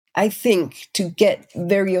I think to get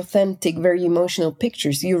very authentic, very emotional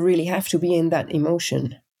pictures, you really have to be in that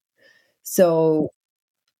emotion. So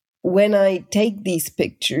when I take these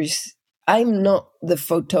pictures, I'm not the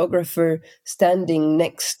photographer standing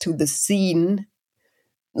next to the scene,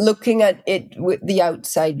 looking at it with the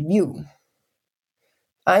outside view.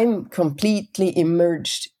 I'm completely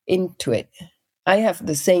immersed into it. I have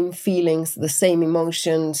the same feelings, the same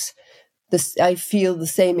emotions. I feel the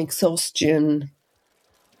same exhaustion.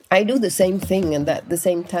 I do the same thing, and at the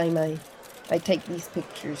same time, I take these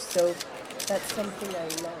pictures. So that's something I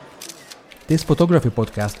love. This photography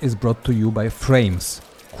podcast is brought to you by Frames,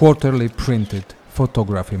 quarterly printed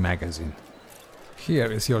photography magazine.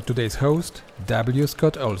 Here is your today's host, W.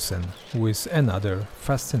 Scott Olsen, with another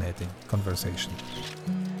fascinating conversation.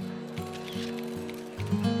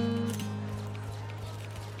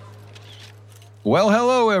 Well,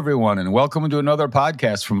 hello, everyone, and welcome to another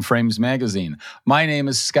podcast from Frames Magazine. My name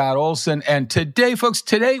is Scott Olsen, and today, folks,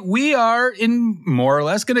 we are more or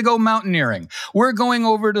less going to go mountaineering. We're going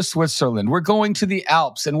over to Switzerland. We're going to the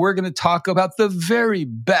Alps, and we're going to talk about the very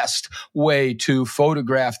best way to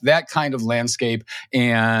photograph that kind of landscape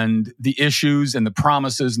and the issues and the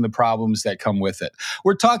promises and the problems that come with it.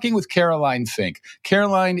 We're talking with Caroline Fink.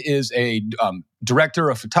 Caroline is a director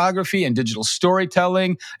of photography and digital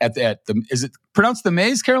storytelling at the is it pronounced the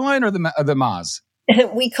Maze, Caroline, or the Maz?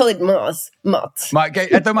 We call it Maz.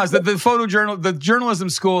 At the Maz, the journalism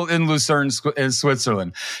school in Lucerne, in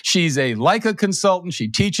Switzerland. She's a Leica consultant. She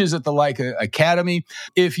teaches at the Leica Academy.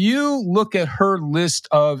 If you look at her list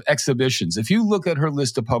of exhibitions, if you look at her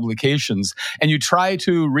list of publications, and you try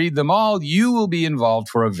to read them all, you will be involved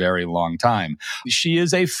for a very long time. She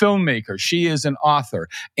is a filmmaker. She is an author,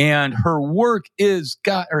 and her work has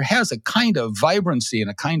a kind of vibrancy and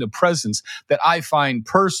a kind of presence that I find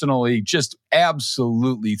personally just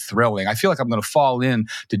absolutely thrilling. I feel like I'm going to fall in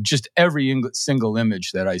to just every single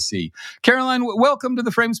image that I see. Caroline, welcome to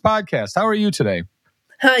the Frames podcast. How are you today?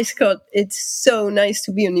 Hi, Scott. It's so nice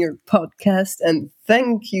to be on your podcast, and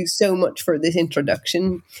thank you so much for this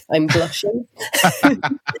introduction. I'm blushing.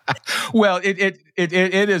 Well, it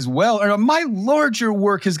is well. My Lord, your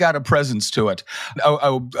work has got a presence to it.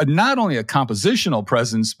 Not only a compositional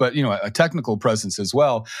presence, but a technical presence as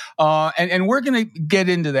well. And we're going to get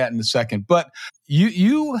into that in a second. But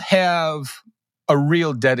you have a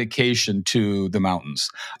real dedication to the mountains.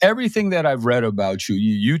 Everything that I've read about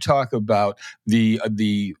you talk about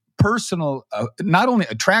the personal, not only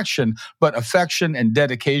attraction, but affection and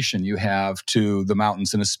dedication you have to the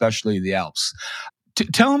mountains and especially the Alps.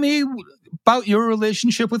 Tell me about your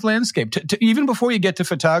relationship with landscape. Even before you get to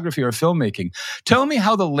photography or filmmaking, tell me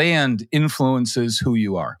how the land influences who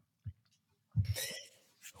you are.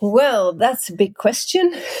 Well, that's a big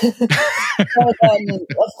question. But,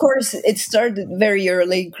 of course, it started very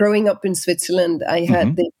early. Growing up in Switzerland, I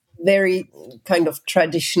had this very kind of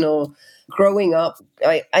traditional growing up.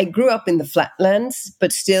 I grew up in the flatlands,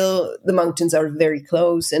 but still the mountains are very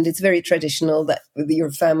close. And it's very traditional that with your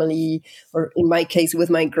family, or in my case, with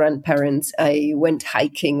my grandparents, I went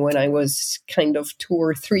hiking when I was kind of 2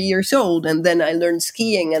 or 3 years old. And then I learned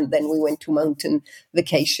skiing, and then we went to mountain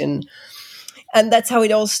vacation. And that's how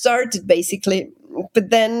it all started, basically. But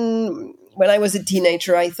then when I was a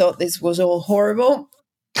teenager, I thought this was all horrible.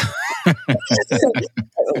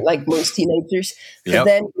 Like most teenagers. Yep. So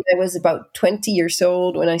then when I was about 20 years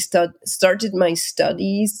old, when I started my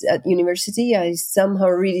studies at university, I somehow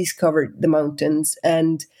rediscovered the mountains.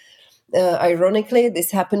 And ironically,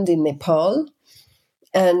 this happened in Nepal.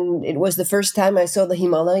 And it was the first time I saw the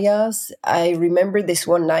Himalayas. I remember this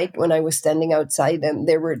one night when I was standing outside and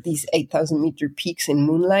there were these 8,000-meter peaks in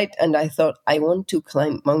moonlight. And I thought, I want to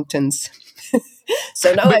climb mountains.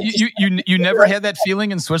 So now, but you never had that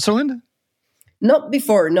feeling in Switzerland? Not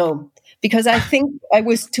before, no. Because I think I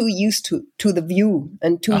was too used to the view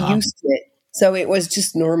and too used to it. So it was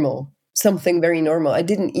just normal, something very normal. I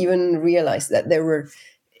didn't even realize that there were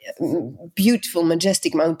beautiful,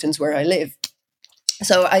 majestic mountains where I live.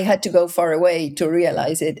 So I had to go far away to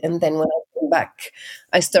realize it. And then when I came back,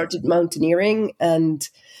 I started mountaineering. And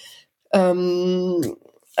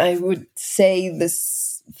I would say it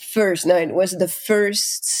was the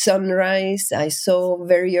first sunrise I saw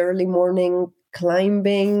very early morning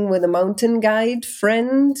climbing with a mountain guide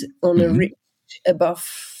friend on a ridge above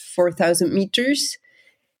 4,000 meters.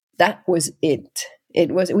 That was it.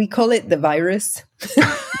 We call it the virus.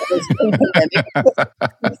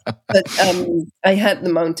 But I had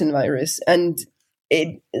the mountain virus, and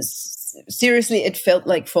it felt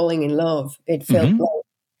like falling in love. It felt like,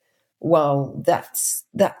 wow, that's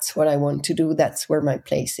what I want to do. That's where my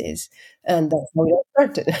place is. And that's how it all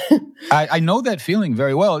started. I know that feeling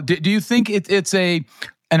very well. Do you think it's an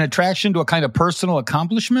attraction to a kind of personal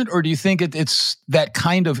accomplishment, or do you think it's that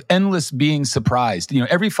kind of endless being surprised?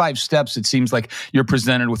 Every 5 steps, it seems like you're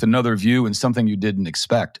presented with another view and something you didn't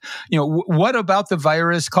expect. What about the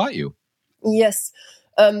virus caught you? Yes.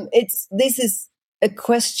 This is a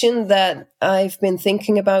question that I've been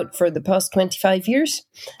thinking about for the past 25 years.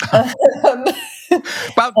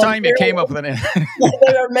 About time you came up with an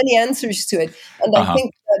There are many answers to it. And I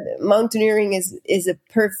think that mountaineering is a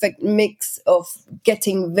perfect mix of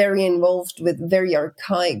getting very involved with very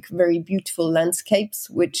archaic, very beautiful landscapes,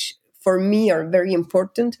 which for me are very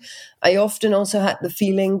important. I often also had the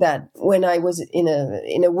feeling that when I was in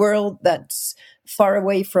a world that's far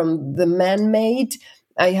away from the man-made,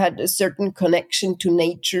 I had a certain connection to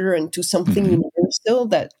nature and to something universal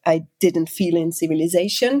that I didn't feel in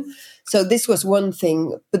civilization. So this was one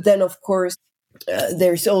thing. But then, of course,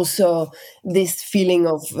 there's also this feeling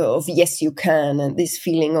of yes, you can, and this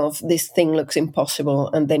feeling of this thing looks impossible,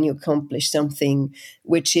 and then you accomplish something,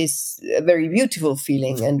 which is a very beautiful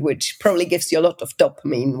feeling, and which probably gives you a lot of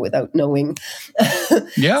dopamine without knowing.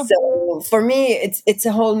 Yeah. So for me, it's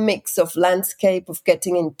a whole mix of landscape, of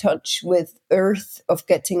getting in touch with earth, of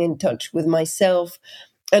getting in touch with myself,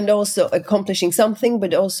 and also accomplishing something,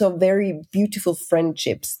 but also very beautiful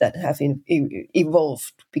friendships that have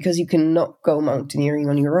evolved, because you cannot go mountaineering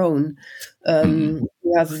on your own. You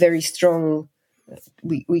have very strong,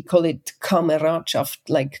 we call it Kameradschaft,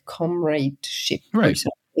 like comradeship, Right. or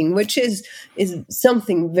something, which is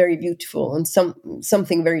something very beautiful and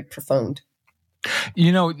something very profound.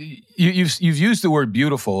 You've used the word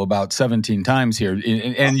beautiful about 17 times here,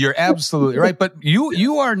 and you're absolutely right. But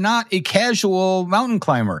you are not a casual mountain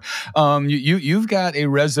climber. You've got a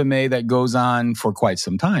resume that goes on for quite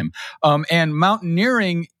some time. And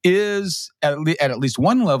mountaineering is at least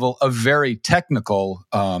one level a very technical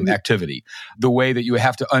activity. The way that you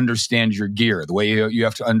have to understand your gear, the way you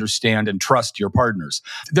have to understand and trust your partners.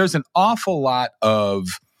 There's an awful lot of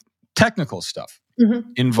technical stuff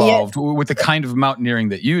involved with the kind of mountaineering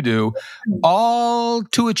that you do, all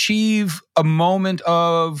to achieve a moment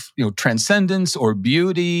of transcendence or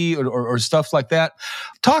beauty or stuff like that.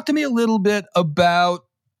 Talk to me a little bit about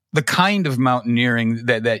the kind of mountaineering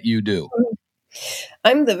that you do.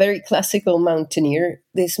 I'm the very classical mountaineer.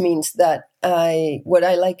 This means that what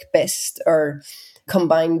I like best are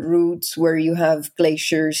combined routes where you have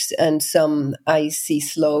glaciers and some icy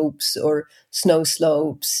slopes or snow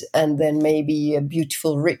slopes, and then maybe a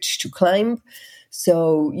beautiful ridge to climb.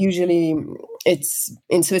 So usually it's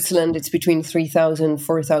in Switzerland, it's between 3,000,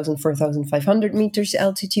 4,000, 4,500 meters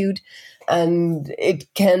altitude. And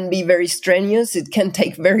it can be very strenuous. It can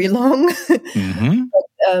take very long.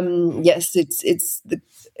 Yes, it's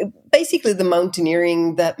basically the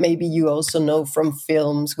mountaineering that maybe you also know from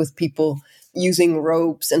films, with people using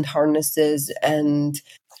ropes and harnesses and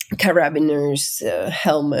carabiners,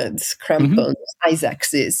 helmets, crampons, ice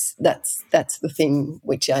axes. That's the thing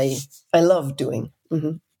which I love doing.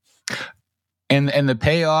 And the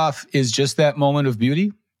payoff is just that moment of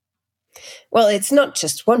beauty? Well, it's not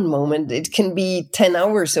just one moment. It can be 10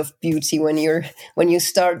 hours of beauty when you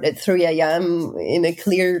start at 3 a.m. in a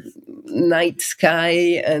clear night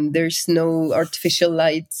sky and there's no artificial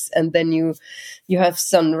lights, and then you have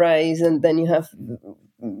sunrise, and then you have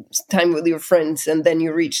time with your friends, and then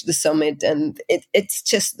you reach the summit, and it's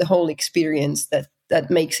just the whole experience that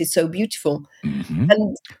makes it so beautiful.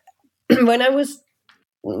 And when I was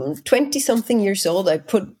 20 something years old,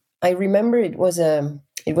 I remember it was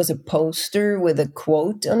a poster with a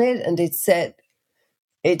quote on it, and it said,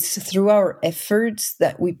 "It's through our efforts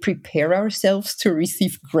that we prepare ourselves to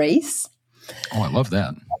receive grace." Oh, I love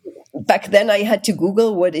that. Back then I had to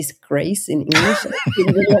Google what is grace in English. I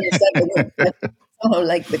didn't really understand the word, but I somehow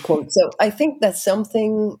like the quote. So I think that's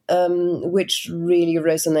something which really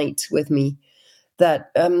resonates with me.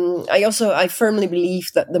 That I firmly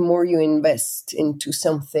believe that the more you invest into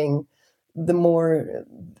something,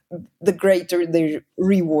 the greater the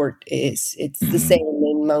reward is. It's the same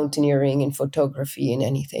in mountaineering, in photography, in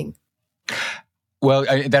anything. Well,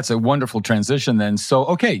 that's a wonderful transition then. So,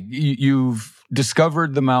 okay, you've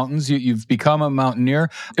discovered the mountains. You've become a mountaineer.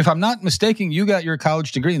 If I'm not mistaken, you got your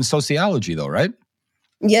college degree in sociology, though, right?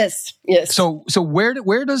 Yes. So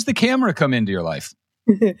where does the camera come into your life?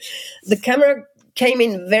 The camera came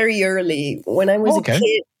in very early. When I was a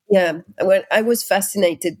kid, when I was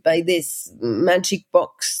fascinated by this magic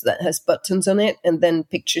box that has buttons on it, and then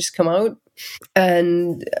pictures come out.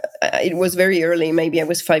 And it was very early. Maybe I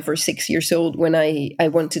was 5 or 6 years old when I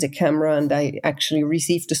wanted a camera, and I actually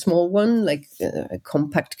received a small one, like a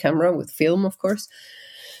compact camera with film, of course.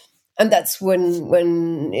 And that's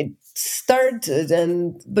when it started.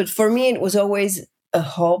 But for me, it was always a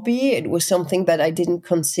hobby. It was something that I didn't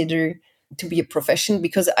consider to be a profession,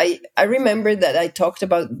 because I remember that I talked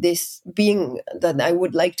about this being that I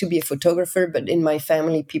would like to be a photographer, but in my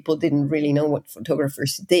family, people didn't really know what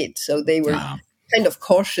photographers did. So they were kind of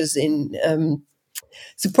cautious in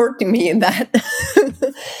supporting me in that.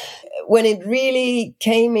 When it really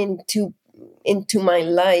came into my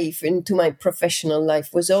life, into my professional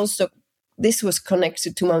life, was also, this was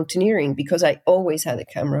connected to mountaineering, because I always had a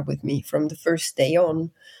camera with me from the first day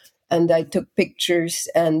on. And I took pictures,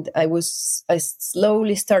 and I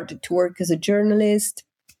slowly started to work as a journalist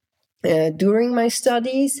during my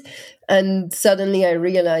studies. And suddenly I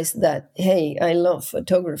realized that, hey, I love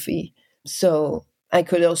photography. So I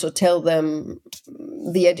could also tell them,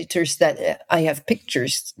 the editors, that I have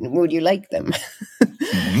pictures. Would you like them?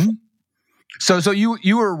 Mm-hmm. So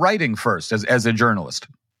you were writing first as a journalist?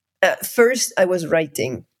 First, I was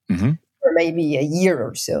writing for maybe a year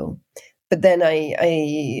or so. But then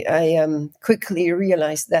I quickly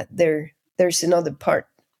realized that there's another part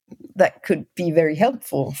that could be very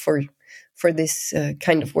helpful for this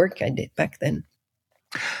kind of work I did back then.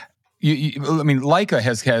 I mean, Leica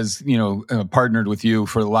has partnered with you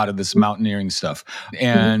for a lot of this mountaineering stuff,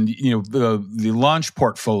 and the launch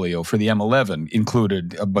portfolio for the M11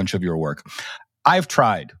 included a bunch of your work. I've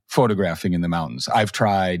tried photographing in the mountains. I've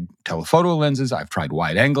tried telephoto lenses. I've tried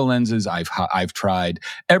wide-angle lenses. I've tried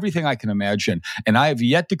everything I can imagine, and I have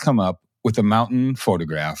yet to come up with a mountain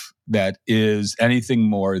photograph that is anything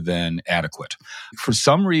more than adequate. For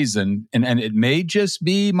some reason, and it may just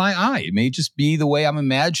be my eye, it may just be the way I'm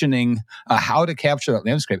imagining how to capture that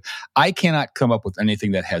landscape, I cannot come up with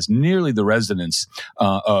anything that has nearly the resonance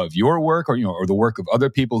of your work, or the work of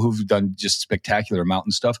other people who've done just spectacular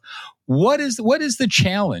mountain stuff. What is the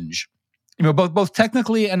challenge? Both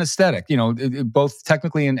technically and aesthetic, both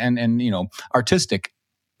technically and artistic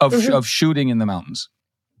of shooting in the mountains.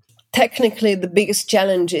 Technically, the biggest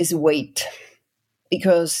challenge is weight,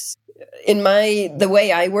 because in the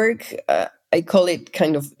way I work, I call it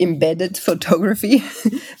kind of embedded photography,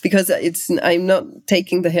 because I'm not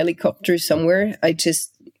taking the helicopter somewhere. I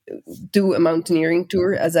just do a mountaineering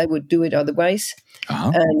tour as I would do it otherwise,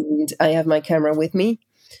 and I have my camera with me.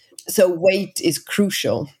 So weight is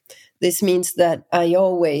crucial. This means that I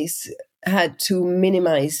always had to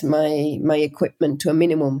minimize my equipment to a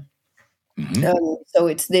minimum. So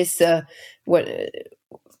it's this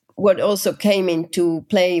what also came into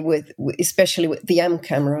play with, especially with the M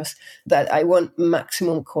cameras, that I want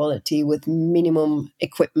maximum quality with minimum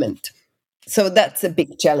equipment. So that's a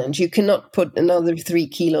big challenge. You cannot put another 3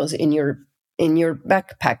 kilos in your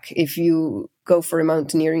backpack if you go for a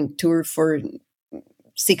mountaineering tour for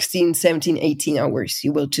 16, 17, 18 hours.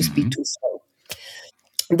 You will just be too slow.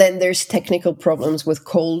 Then there's technical problems with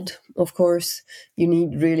cold, of course. You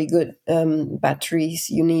need really good batteries.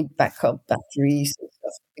 You need backup batteries and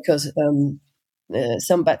stuff, because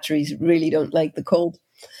some batteries really don't like the cold.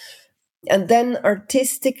 And then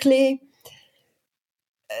artistically,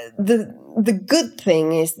 the good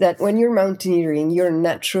thing is that when you're mountaineering, you're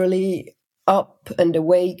naturally up and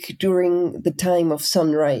awake during the time of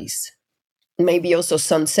sunrise. Maybe also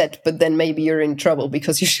sunset, but then maybe you're in trouble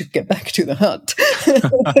because you should get back to the hut.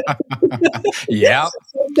 Yeah.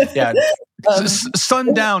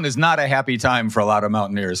 Sundown is not a happy time for a lot of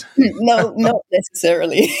mountaineers. No, not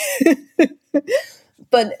necessarily.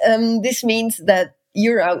 But this means that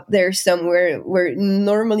you're out there somewhere where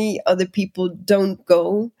normally other people don't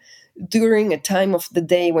go during a time of the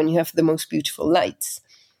day when you have the most beautiful lights.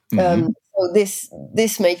 So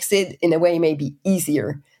this makes it, in a way, maybe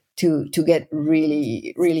easier to get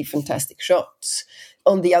really, really fantastic shots.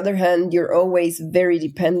 On the other hand, you're always very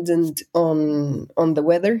dependent on the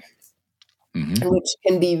weather, which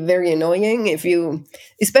can be very annoying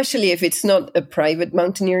especially if it's not a private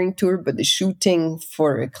mountaineering tour, but the shooting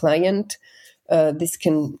for a client. This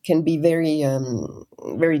can be very,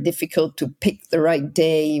 very difficult to pick the right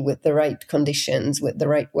day with the right conditions, with the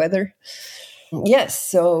right weather. Yes,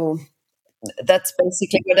 so that's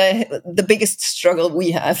basically the biggest struggle we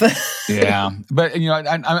have. Yeah, but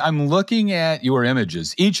I'm looking at your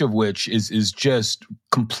images, each of which is just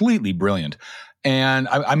completely brilliant. And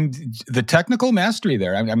I'm the technical mastery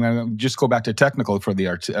there. I'm going to just go back to technical for the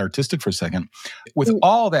artistic for a second. With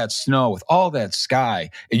all that snow, with all that sky,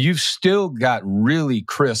 you've still got really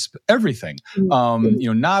crisp everything.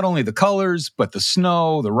 Not only the colors, but the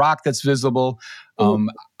snow, the rock that's visible.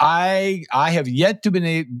 I have yet to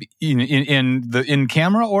be in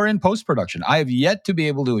camera or in post production. I have yet to be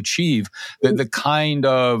able to achieve the kind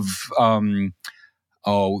of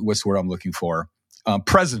what's the word I'm looking for?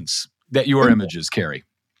 presence that your images carry.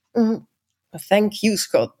 Mhm. Thank you,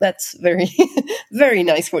 Scott. That's very, very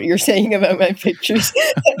nice what you're saying about my pictures.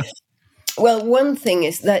 Well, one thing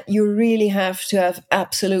is that you really have to have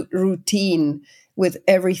absolute routine with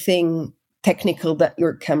everything technical that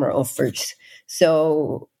your camera offers.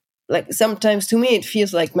 So, like, sometimes to me, it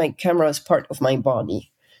feels like my camera is part of my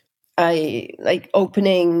body. I like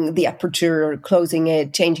opening the aperture or closing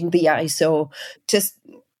it, changing the ISO, just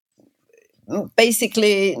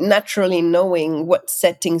basically naturally knowing what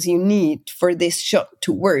settings you need for this shot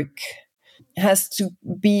to work has to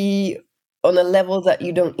be on a level that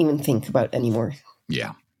you don't even think about anymore.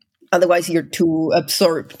 Yeah. Otherwise, you're too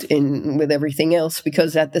absorbed in with everything else,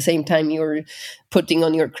 because at the same time you're putting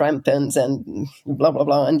on your crampons and blah blah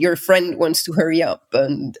blah, and your friend wants to hurry up,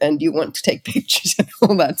 and you want to take pictures and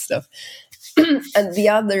all that stuff. And the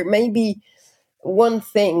other, maybe one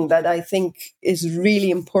thing that I think is really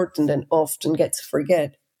important and often gets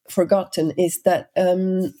forgotten is that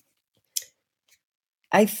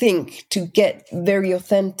I think to get very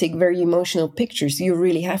authentic, very emotional pictures, you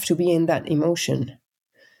really have to be in that emotion.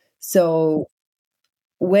 So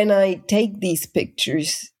when I take these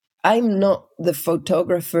pictures, I'm not the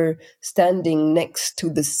photographer standing next to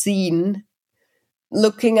the scene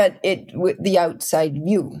looking at it with the outside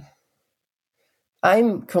view.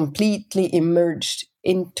 I'm completely immersed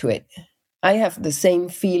into it. I have the same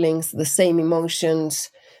feelings, the same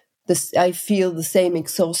emotions. I feel the same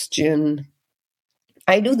exhaustion.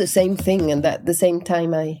 I do the same thing, and at the same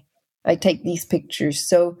time, I take these pictures.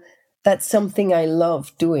 So that's something I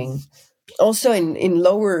love doing. Also, in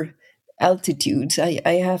lower altitudes,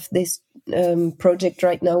 I have this project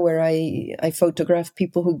right now where I photograph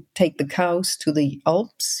people who take the cows to the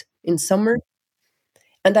Alps in summer.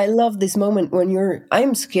 And I love this moment when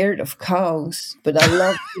I'm scared of cows, but I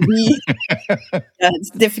love to be,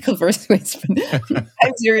 it's difficult for us to explain.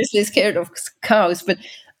 I'm seriously scared of cows, but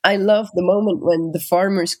I love the moment when the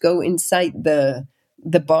farmers go inside the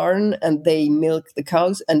barn and they milk the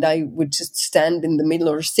cows, and I would just stand in the middle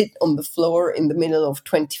or sit on the floor in the middle of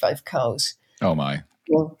 25 cows. Oh my.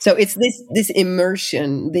 So it's this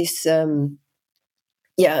immersion, this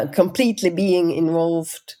completely being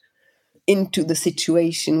involved into the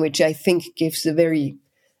situation, which I think gives a very,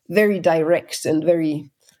 very direct and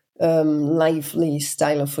very lively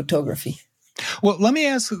style of photography. Well, let me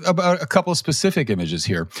ask about a couple of specific images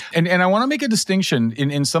here. And I want to make a distinction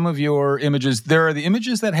in some of your images. There are the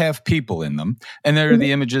images that have people in them, and there are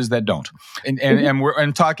the images that don't. And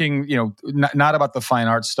we're talking, not about the fine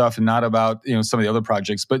art stuff and not about, some of the other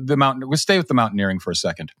projects, but we'll stay with the mountaineering for a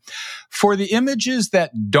second. For the images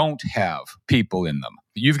that don't have people in them,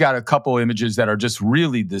 you've got a couple images that are just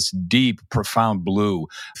really this deep, profound blue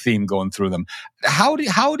theme going through them. How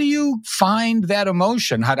do you find that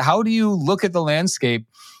emotion? How do you look at the landscape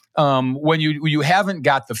when you haven't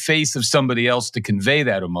got the face of somebody else to convey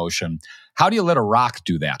that emotion? How do you let a rock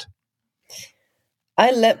do that?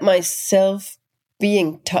 I let myself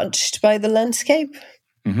being touched by the landscape.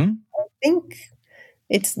 Mm-hmm. I think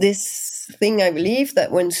it's this thing, I believe,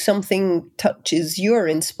 that when something touches you or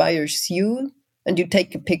inspires you, and you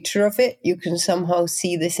take a picture of it, you can somehow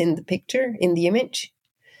see this in the picture, in the image.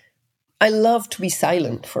 I love to be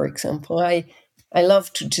silent, for example. I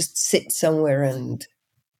love to just sit somewhere and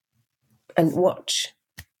watch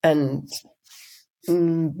and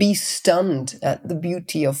be stunned at the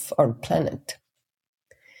beauty of our planet.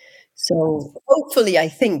 So hopefully, I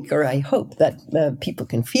think, or I hope that people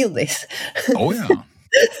can feel this. Oh, yeah.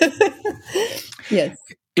 Yes.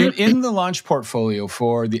 In the launch portfolio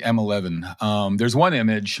for the M11, there's one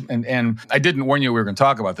image, and I didn't warn you we were going to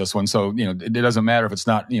talk about this one, so it doesn't matter if it's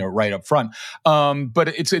not right up front. But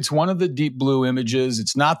it's one of the deep blue images.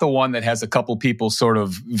 It's not the one that has a couple people sort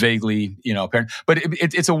of vaguely apparent, but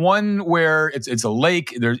it's a one where it's a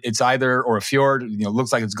lake. It's either or a fjord.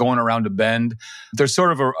 Looks like it's going around a bend. There's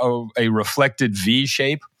sort of a reflected V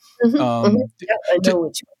shape. Yeah, I know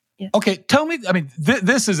which one. Yeah. Okay, tell me. I mean,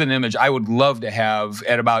 this is an image I would love to have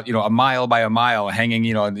at about a mile by a mile, hanging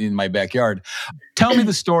in my backyard. Tell me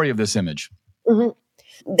the story of this image.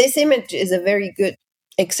 Mm-hmm. This image is a very good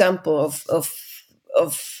example of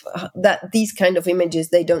that. These kind of images,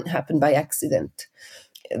 they don't happen by accident.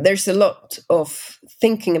 There's a lot of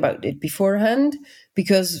thinking about it beforehand,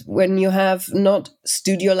 because when you have not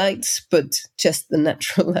studio lights but just the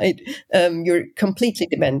natural light, you're completely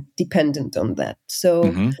dependent on that.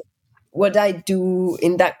 So. What I do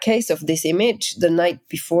in that case of this image, the night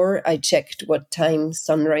before, I checked what time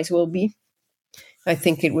sunrise will be. I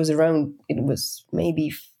think it was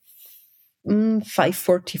maybe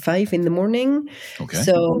 5:45 in the morning. Okay.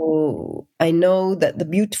 So I know that the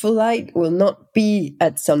beautiful light will not be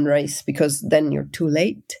at sunrise because then you're too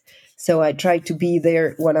late. So I try to be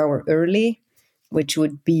there 1 hour early, which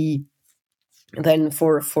would be then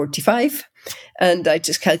 4:45. And I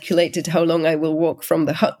just calculated how long I will walk from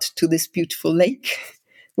the hut to this beautiful lake,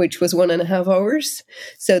 which was 1.5 hours.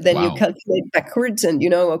 So then you Wow. calculate backwards and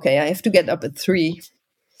okay, I have to get up at 3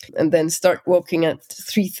 and then start walking at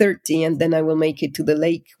 3:30, and then I will make it to the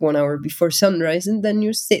lake 1 hour before sunrise, and then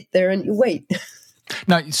you sit there and you wait.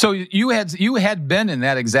 Now, so you had been in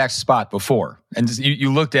that exact spot before, and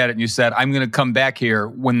you looked at it and you said, "I'm going to come back here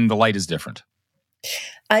when the light is different."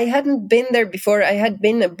 I hadn't been there before. I had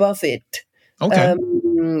been above it. Okay.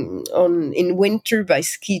 In winter by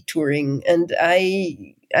ski touring, and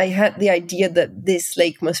I had the idea that this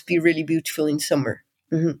lake must be really beautiful in summer.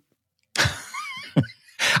 Mm-hmm.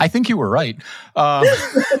 I think you were right.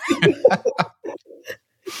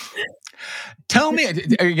 Tell me,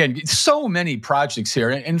 again, so many projects here.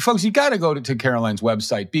 And folks, you got to go to Caroline's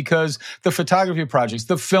website, because the photography projects,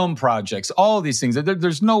 the film projects, all of these things,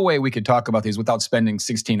 there's no way we could talk about these without spending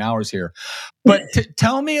 16 hours here. But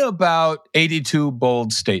tell me about 82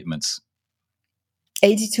 Bold Statements.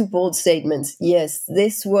 82 Bold Statements. Yes,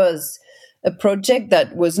 this was a project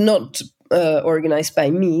that was not organized by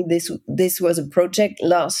me. This was a project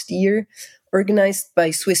last year organized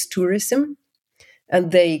by Swiss Tourism.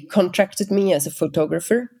 And they contracted me as a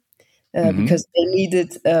photographer because they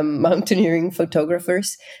needed mountaineering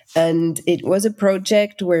photographers. And it was a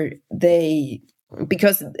project where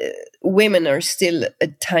because women are still a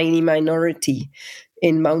tiny minority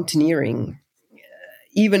in mountaineering,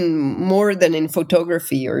 even more than in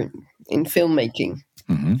photography or in filmmaking.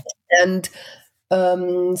 Mm-hmm. And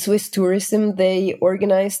Swiss Tourism, they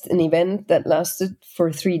organized an event that lasted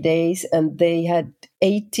for 3 days, and they had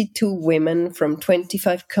 82 women from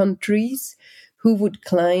 25 countries who would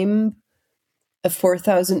climb a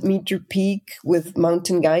 4,000-meter peak with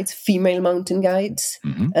mountain guides, female mountain guides,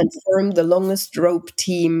 and form the longest rope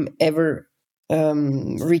team ever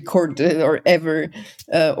recorded or ever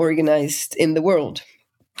organized in the world.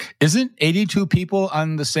 Isn't 82 people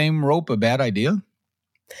on the same rope a bad idea?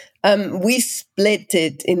 We split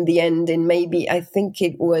it in the end in maybe, I think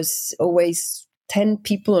it was always 10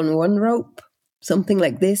 people on one rope, something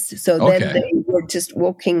like this. So then they were just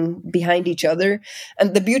walking behind each other.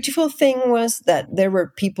 And the beautiful thing was that there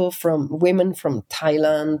were women from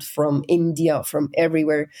Thailand, from India, from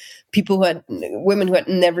everywhere. Women who had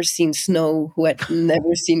never seen snow, who had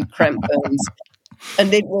never seen crampons.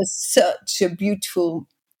 And it was such a beautiful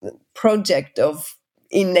project of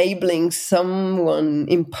enabling someone,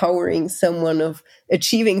 empowering someone, of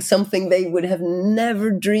achieving something they would have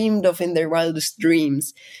never dreamed of in their wildest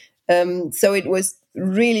dreams. So it was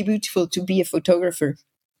really beautiful to be a photographer.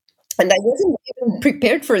 And I wasn't even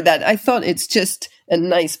prepared for that. I thought it's just a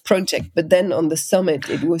nice project. But then on the summit,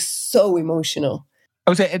 it was so emotional.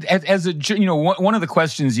 I would say, as one of the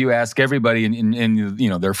questions you ask everybody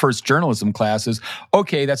in their first journalism class is,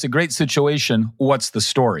 okay, that's a great situation. What's the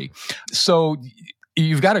story? So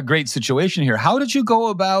you've got a great situation here. How did you go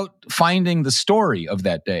about finding the story of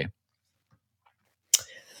that day?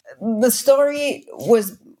 The story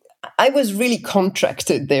was, I was really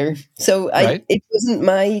contracted there. So it wasn't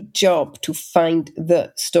my job to find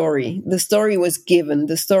the story. The story was given.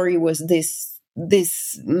 The story was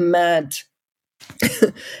this mad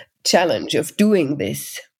challenge of doing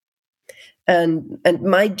this. And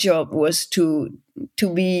my job was to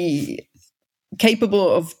be capable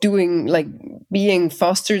of being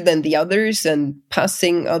faster than the others and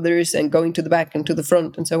passing others and going to the back and to the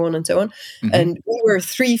front and so on and so on. Mm-hmm. And we were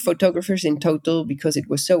 3 photographers in total because it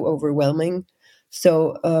was so overwhelming.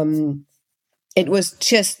 So it was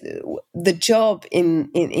just the job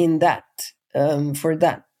in that for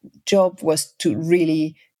that job was to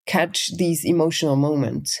really catch these emotional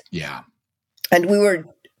moments. Yeah. And we were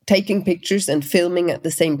taking pictures and filming at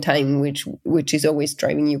the same time, which is always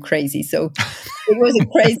driving you crazy. So it was a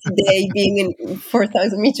crazy day being in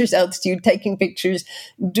 4,000 meters altitude, taking pictures,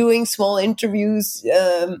 doing small interviews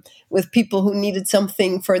with people who needed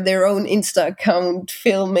something for their own Insta account,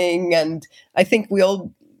 filming. And I think we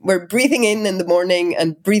all were breathing in the morning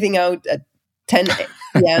and breathing out at 10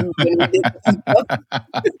 a.m. when we did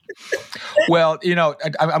the Well,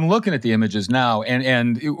 I'm looking at the images now,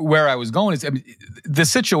 and where I was going is, the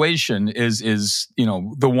situation is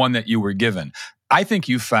the one that you were given. I think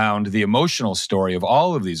you found the emotional story of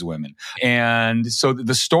all of these women. And so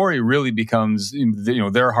the story really becomes,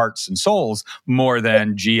 their hearts and souls more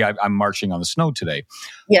than, gee, I'm marching on the snow today.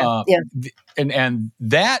 Yeah, yeah. And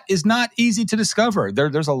that is not easy to discover.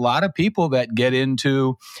 There's a lot of people that get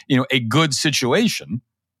into, a good situation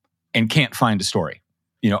and can't find a story.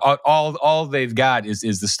 All they've got is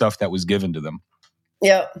the stuff that was given to them.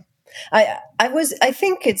 Yeah. I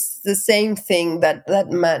think it's the same thing, that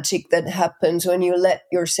magic that happens when you let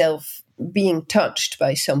yourself being touched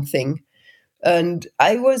by something. And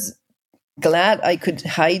I was glad I could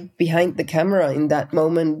hide behind the camera in that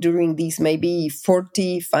moment during these maybe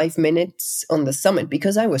 45 minutes on the summit,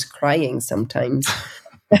 because I was crying sometimes.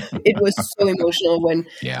 It was so emotional when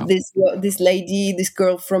this lady, this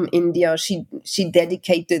girl from India, she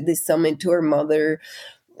dedicated this summit to her mother.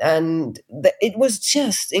 And it was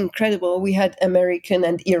just incredible. We had American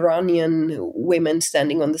and Iranian women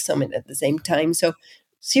standing on the summit at the same time. So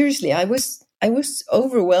seriously, I was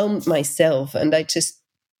overwhelmed myself, and I just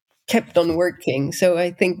kept on working. So I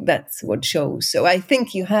think that's what shows. So I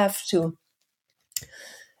think you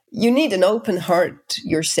need an open heart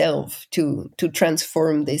yourself to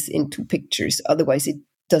transform this into pictures. Otherwise, it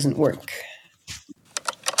doesn't work.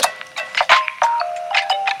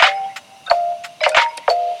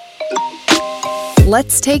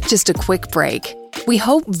 Let's take just a quick break. We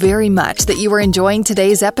hope very much that you are enjoying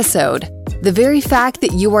today's episode. The very fact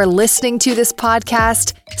that you are listening to this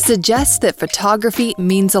podcast suggests that photography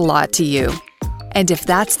means a lot to you. And if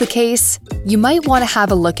that's the case, you might want to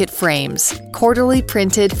have a look at Frames, quarterly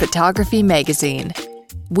printed photography magazine.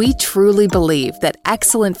 We truly believe that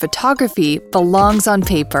excellent photography belongs on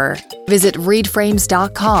paper. Visit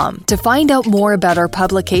readframes.com to find out more about our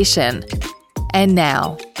publication. And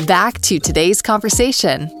now, back to today's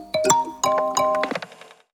conversation.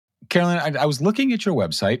 Carolyn, I was looking at your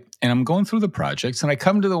website, and I'm going through the projects, and I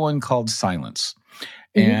come to the one called Silence.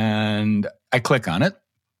 Mm-hmm. And I click on it,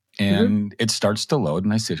 and it starts to load,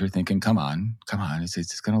 and I sit here thinking, come on,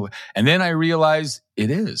 it's going to load. And then I realize it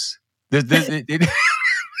is.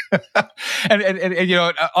 And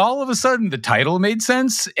all of a sudden the title made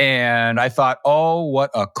sense, and I thought, oh,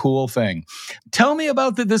 what a cool thing. Tell me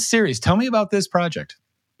about this series. Tell me about this project.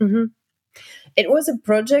 Mm-hmm. It was a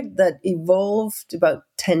project that evolved about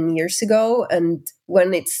 10 years ago. And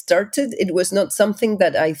when it started, it was not something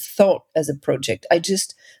that I thought as a project.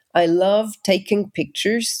 I love taking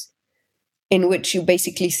pictures in which you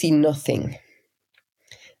basically see nothing.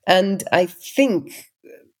 And I think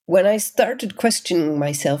when I started questioning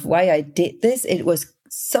myself why I did this, it was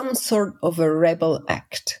some sort of a rebel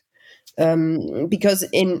act. Because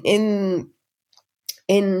in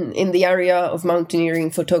the area of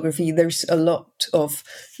mountaineering photography, there's a lot of,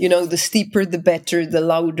 the steeper, the better, the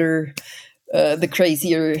louder, the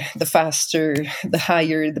crazier, the faster, the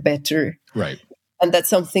higher, the better. Right. And that's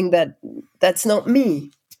something that's not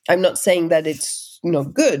me. I'm not saying that it's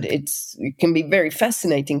good. It can be very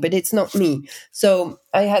fascinating, but it's not me. So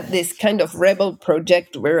I had this kind of rebel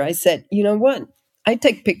project where I said, you know what? I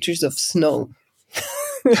take pictures of snow.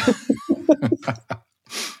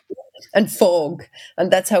 And fog.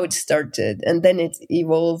 And that's how it started. And then it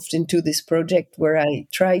evolved into this project where I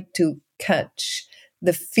tried to catch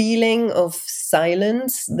the feeling of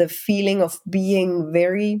silence, the feeling of being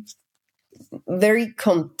very, very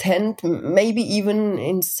content, maybe even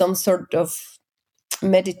in some sort of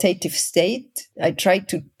meditative state. I tried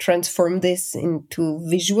to transform this into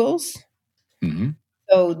visuals. Mm-hmm.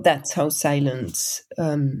 So that's how silence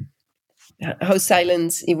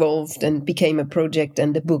evolved and became a project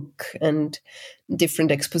and a book and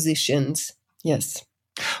different expositions. Yes.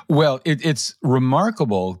 Well, it's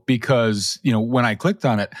remarkable because, when I clicked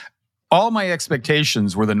on it, all my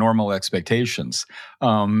expectations were the normal expectations.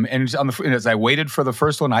 And as I waited for the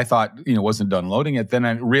first one, I thought, wasn't done loading it. Then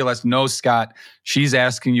I realized, no, Scott, she's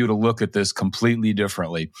asking you to look at this completely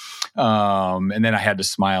differently. And then I had to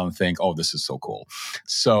smile and think, oh, this is so cool.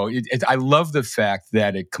 So I love the fact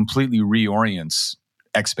that it completely reorients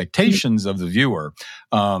expectations of the viewer.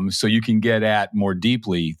 So you can get at more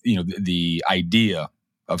deeply, the idea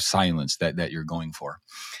of silence that you're going for.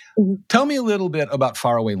 Mm-hmm. Tell me a little bit about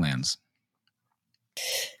Faraway Lands.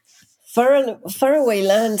 Faraway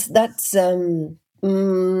Lands, that's it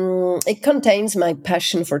contains my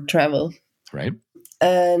passion for travel. Right.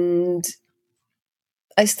 And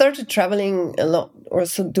I started traveling a lot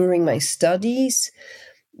also during my studies.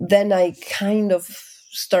 Then I kind of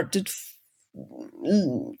started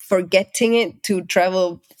forgetting it to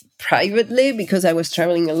travel privately because I was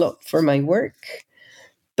traveling a lot for my work.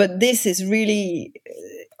 But this is really,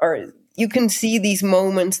 you can see these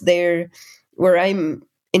moments there where I'm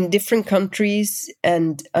in different countries,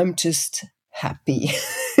 and I'm just happy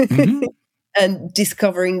Mm-hmm. and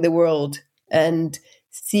discovering the world and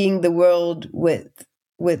seeing the world with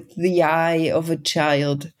the eye of a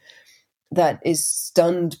child that is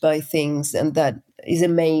stunned by things and that is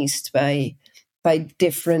amazed by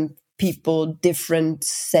different people, different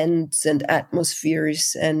scents and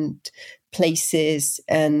atmospheres and places.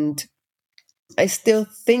 And I still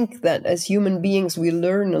think that as human beings we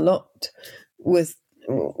learn a lot with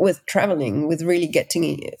traveling, with really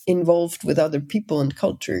getting involved with other people and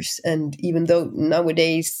cultures. And even though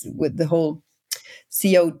nowadays with the whole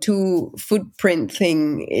CO2 footprint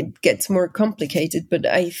thing, it gets more complicated, but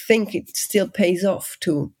I think it still pays off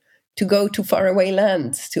to go to faraway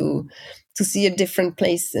lands, to see a different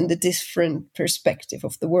place and a different perspective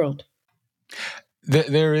of the world.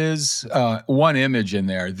 There is one image in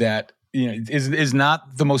there that is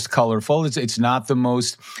not the most colorful. It's not the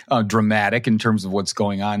most dramatic in terms of what's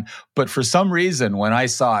going on. But for some reason, when I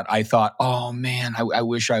saw it, I thought, "Oh man, I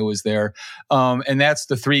wish I was there." And that's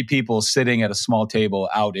the three people sitting at a small table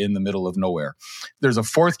out in the middle of nowhere. There's a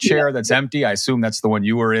fourth chair that's empty. I assume that's the one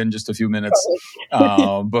you were in just a few minutes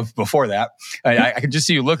before that. I can just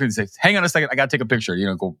see you looking and say, "Hang on a second, I got to take a picture."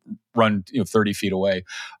 Go run 30 feet away.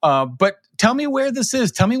 But tell me where this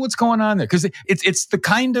is. Tell me what's going on there, because it's the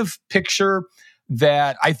kind of picture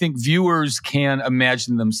that I think viewers can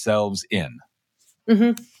imagine themselves in.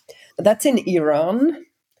 Mm-hmm. That's in Iran.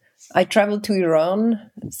 I traveled to Iran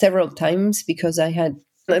several times because I had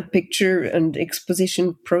a picture and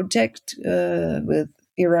exposition project with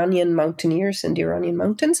Iranian mountaineers and Iranian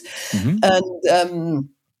mountains. Mm-hmm. And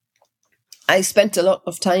I spent a lot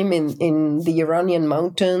of time in the Iranian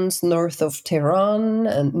mountains north of Tehran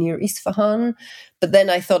and near Isfahan. But then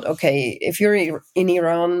I thought, okay, if you're in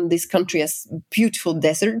Iran, this country has beautiful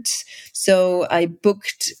deserts. So I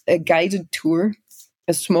booked a guided tour,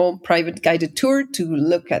 a small private guided tour to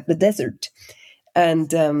look at the desert. And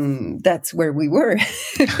that's where we were.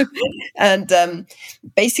 And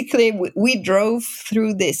basically, we drove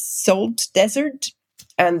through this salt desert.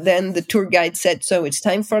 And then the tour guide said, so it's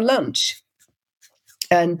time for lunch.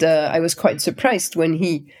 And I was quite surprised when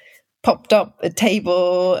he popped up a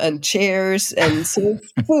table and chairs and served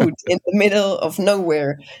food in the middle of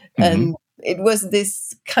nowhere. Mm-hmm. And it was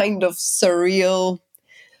this kind of surreal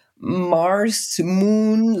Mars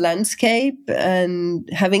moon landscape and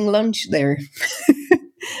having lunch there,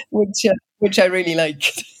 which I really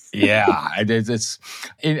liked. Yeah,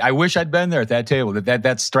 I wish I'd been there at that table.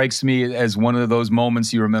 That strikes me as one of those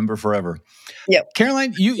moments you remember forever. Yeah,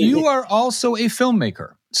 Caroline, you are also a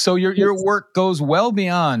filmmaker, so your work goes well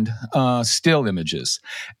beyond still images.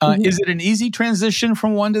 Is it an easy transition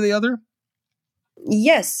from one to the other?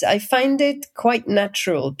 Yes, I find it quite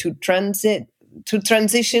natural to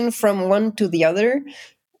transition from one to the other.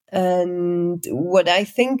 And what I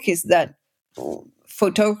think is that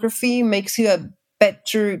photography makes you a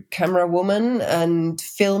better camera woman, and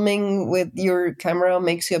filming with your camera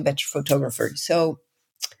makes you a better photographer. So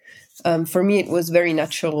for me, it was very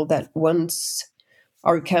natural that once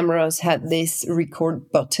our cameras had this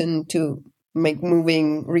record button to make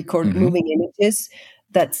moving images,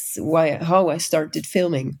 that's how I started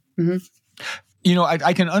filming. Mm-hmm.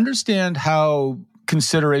 I can understand how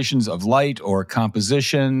considerations of light or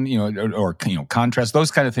composition, or contrast,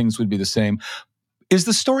 those kind of things would be the same. Is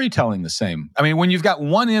the storytelling the same? I mean, when you've got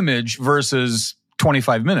one image versus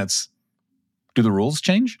 25 minutes, do the rules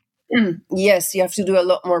change? Yes, you have to do a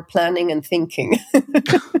lot more planning and thinking.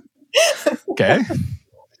 Okay.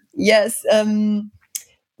 Yes,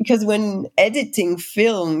 because when editing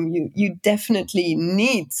film, you definitely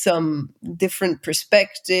need some different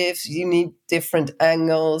perspectives. You need different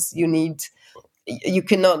angles. You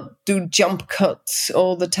cannot do jump cuts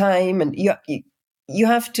all the time, and you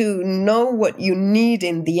have to know what you need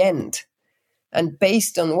in the end. And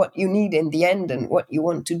based on what you need in the end and what you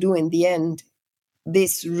want to do in the end,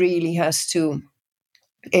 this really has to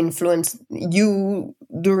influence you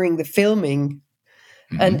during the filming.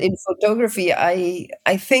 Mm-hmm. And in photography, I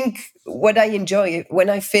think what I enjoy when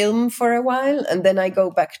I film for a while and then I go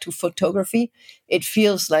back to photography, it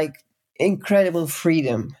feels like incredible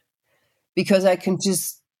freedom, because I can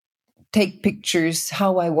just take pictures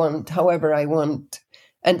how I want, however I want.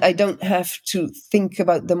 And I don't have to think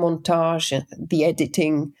about the montage and the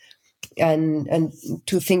editing and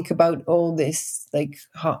to think about all this, like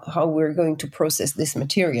how we're going to process this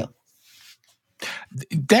material.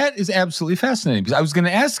 That is absolutely fascinating, because I was going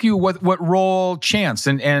to ask you what role chance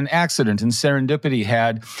and accident and serendipity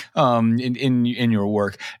had in your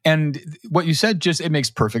work. And what you said, it makes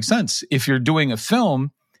perfect sense. If you're doing a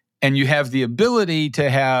film, and you have the ability to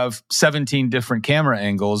have 17 different camera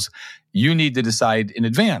angles, you need to decide in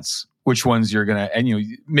advance which ones you're going to,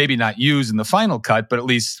 and maybe not use in the final cut, but at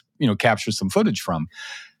least, capture some footage from.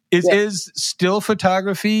 Is still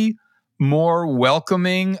photography more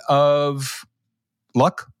welcoming of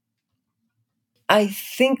luck? I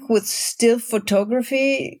think with still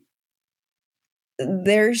photography,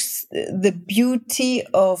 there's the beauty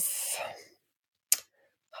of,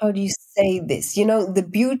 how do you say this? The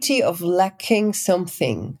beauty of lacking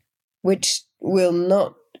something, which will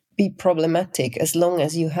not be problematic as long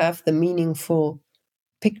as you have the meaningful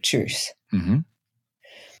pictures. Mm-hmm.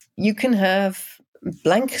 You can have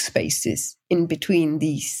blank spaces in between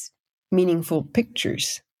these meaningful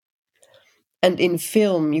pictures. And in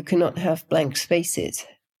film, you cannot have blank spaces.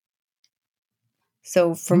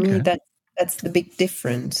 So for me, that's the big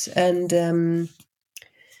difference. And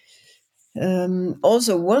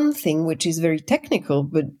also one thing which is very technical,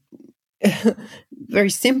 but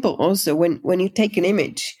very simple also, when you take an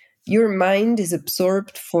image, your mind is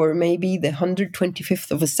absorbed for maybe the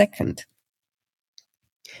 125th of a second.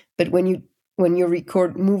 But when you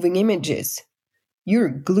record moving images, you're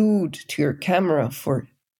glued to your camera for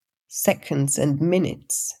seconds and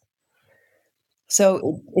minutes.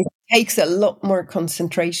 So it takes a lot more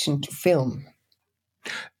concentration to film.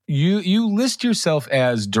 You list yourself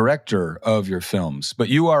as director of your films, but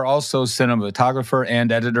you are also cinematographer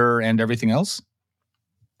and editor and everything else?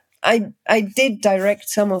 I did direct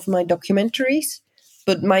some of my documentaries,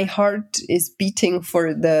 but my heart is beating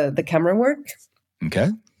for the camera work.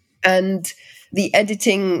 Okay. And the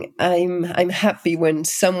editing, I'm happy when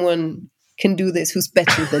someone can do this who's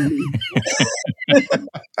better than me.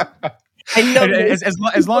 I know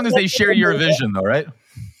as long as they share your vision, though, right?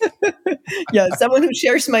 Yeah, someone who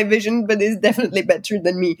shares my vision, but is definitely better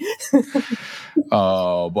than me.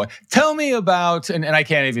 Oh, boy. Tell me about, and I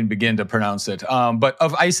can't even begin to pronounce it, but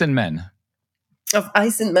of Ice and Men. Of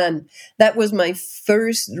Ice and Man. That was my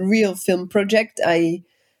first real film project.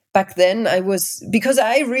 Back then, because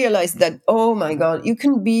I realized that, oh my God, you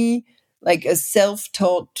can be like a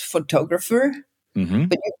self-taught photographer, mm-hmm.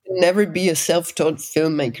 but you can never be a self-taught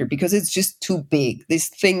filmmaker because it's just too big. This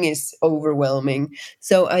thing is overwhelming.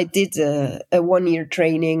 So I did a 1-year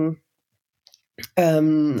training, a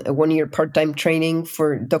 1-year part-time training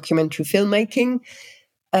for documentary filmmaking.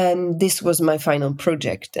 And this was my final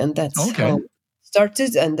project. And that's how it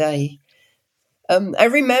started. And I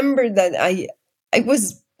remember that I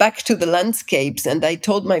was back to the landscapes, and I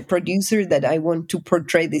told my producer that I want to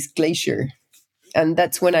portray this glacier. And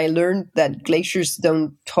that's when I learned that glaciers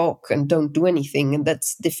don't talk and don't do anything, and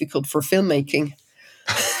that's difficult for filmmaking.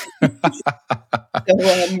 So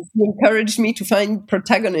he encouraged me to find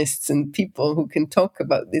protagonists and people who can talk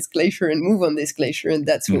about this glacier and move on this glacier, and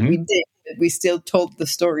that's what we did. We still told the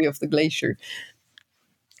story of the glacier.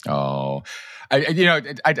 Oh,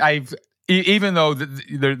 I've even though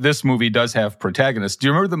this movie does have protagonists, do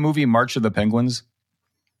you remember the movie March of the Penguins?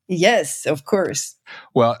 Yes, of course.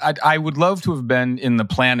 Well, I would love to have been in the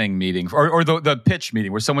planning meeting or the pitch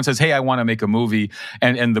meeting where someone says, hey, I want to make a movie.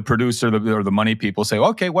 And the producer or the money people say,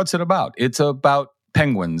 okay, what's it about? It's about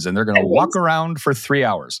penguins, and they're going to walk around for 3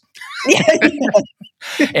 hours.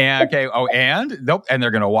 And and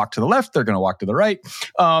they're going to walk to the left. They're going to walk to the right.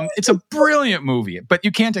 It's a brilliant movie, but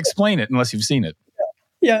you can't explain it unless you've seen it.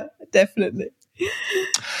 Yeah, definitely.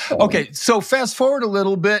 Okay, so fast forward a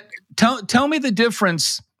little bit. Tell me the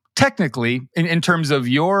difference technically in terms of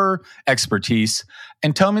your expertise,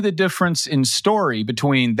 and tell me the difference in story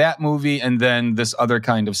between that movie and then this other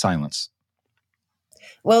kind of silence.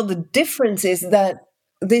 Well, the difference is that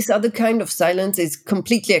this other kind of silence is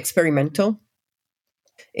completely experimental.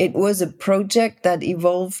 It was a project that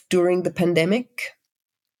evolved during the pandemic,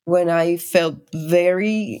 when I felt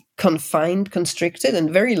very confined, constricted, and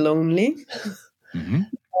very lonely. Mm-hmm.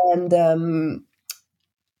 And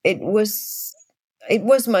it was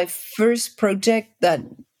my first project that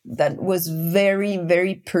was very,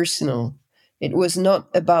 very personal. It was not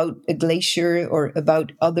about a glacier or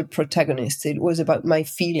about other protagonists. It was about my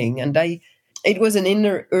feeling, and it was an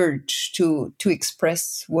inner urge to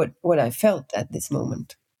express what I felt at this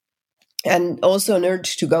moment, and also an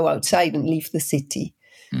urge to go outside and leave the city.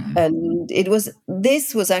 Mm-hmm. And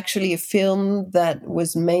this was actually a film that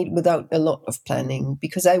was made without a lot of planning,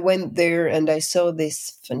 because I went there and I saw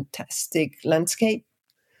this fantastic landscape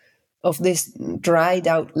of this dried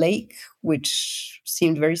out lake, which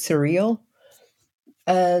seemed very surreal.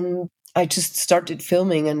 And I just started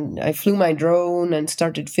filming, and I flew my drone and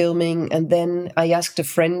started filming. And then I asked a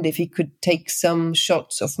friend if he could take some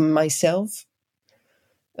shots of myself.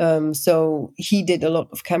 So he did a lot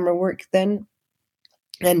of camera work then.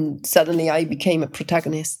 And suddenly I became a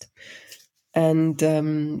protagonist.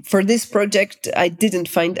 And for this project, I didn't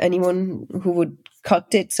find anyone who would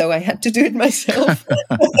cut it, so I had to do it myself.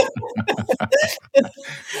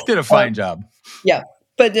 Did a fine job. Yeah.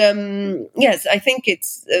 But yes, I think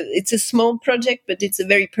it's a small project, but it's a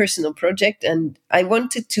very personal project. And I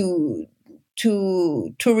wanted to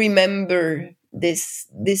remember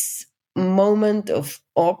this moment of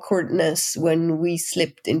awkwardness when we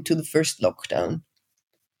slipped into the first lockdown.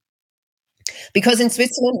 Because in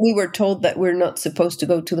Switzerland, we were told that we're not supposed to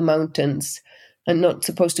go to the mountains and not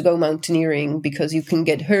supposed to go mountaineering because you can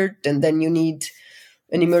get hurt and then you need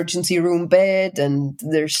an emergency room bed and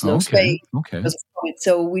there's no space. Okay.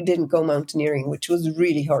 So we didn't go mountaineering, which was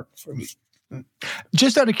really hard for me.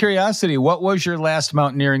 Just out of curiosity, what was your last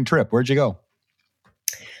mountaineering trip? Where'd you go?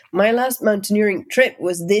 My last mountaineering trip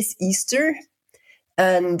was this Easter.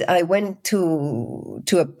 And I went to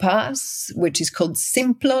a pass, which is called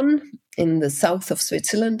Simplon in the south of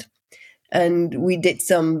Switzerland. And we did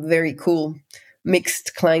some very cool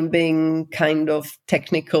mixed climbing, kind of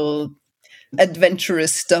technical,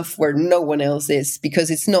 adventurous stuff where no one else is, because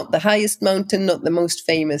it's not the highest mountain, not the most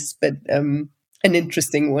famous, but an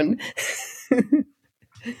interesting one. Do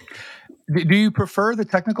you prefer the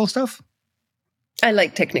technical stuff? I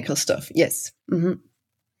like technical stuff, yes. Mm-hmm.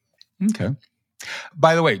 Okay.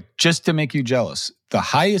 By the way, just to make you jealous, the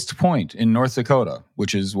highest point in North Dakota,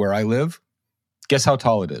 which is where I live, guess how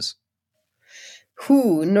tall it is?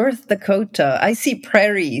 North Dakota. I see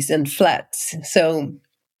prairies and flats. So,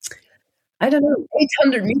 I don't know,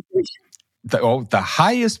 800 meters. The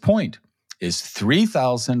highest point is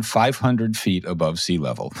 3,500 feet above sea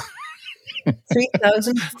level.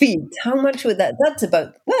 3,000 feet. How much would that? That's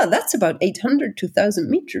about 800 to 1,000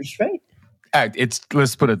 meters, right?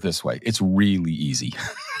 Let's put it this way. It's really easy.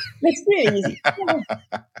 It's really easy. Yeah.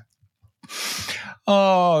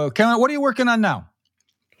 Oh, Caroline, what are you working on now?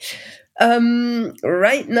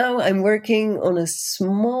 Right now I'm working on a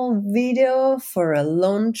small video for a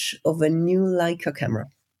launch of a new Leica camera.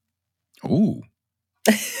 Ooh.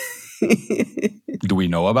 Do we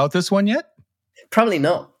know about this one yet? Probably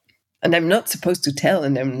not. And I'm not supposed to tell,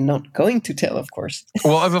 and I'm not going to tell, of course.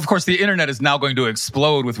 Well, of course, the internet is now going to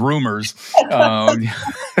explode with rumors.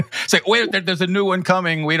 Say, wait, there's a new one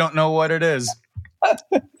coming. We don't know what it is.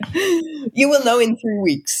 You will know in 3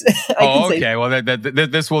 weeks. Okay. Well,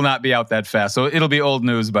 this will not be out that fast. So it'll be old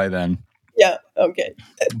news by then. Yeah, okay.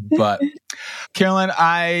 But Caroline,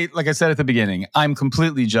 like I said at the beginning, I'm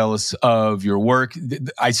completely jealous of your work.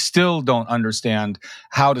 I still don't understand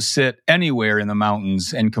how to sit anywhere in the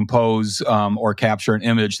mountains and compose or capture an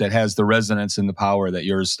image that has the resonance and the power that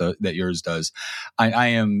yours does. I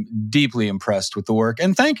am deeply impressed with the work.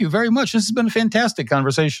 And thank you very much. This has been a fantastic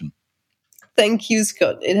conversation. Thank you,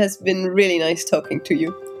 Scott. It has been really nice talking to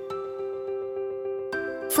you.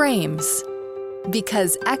 Frames.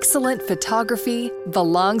 Because excellent photography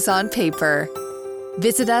belongs on paper.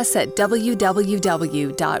 Visit us at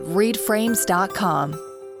www.readframes.com.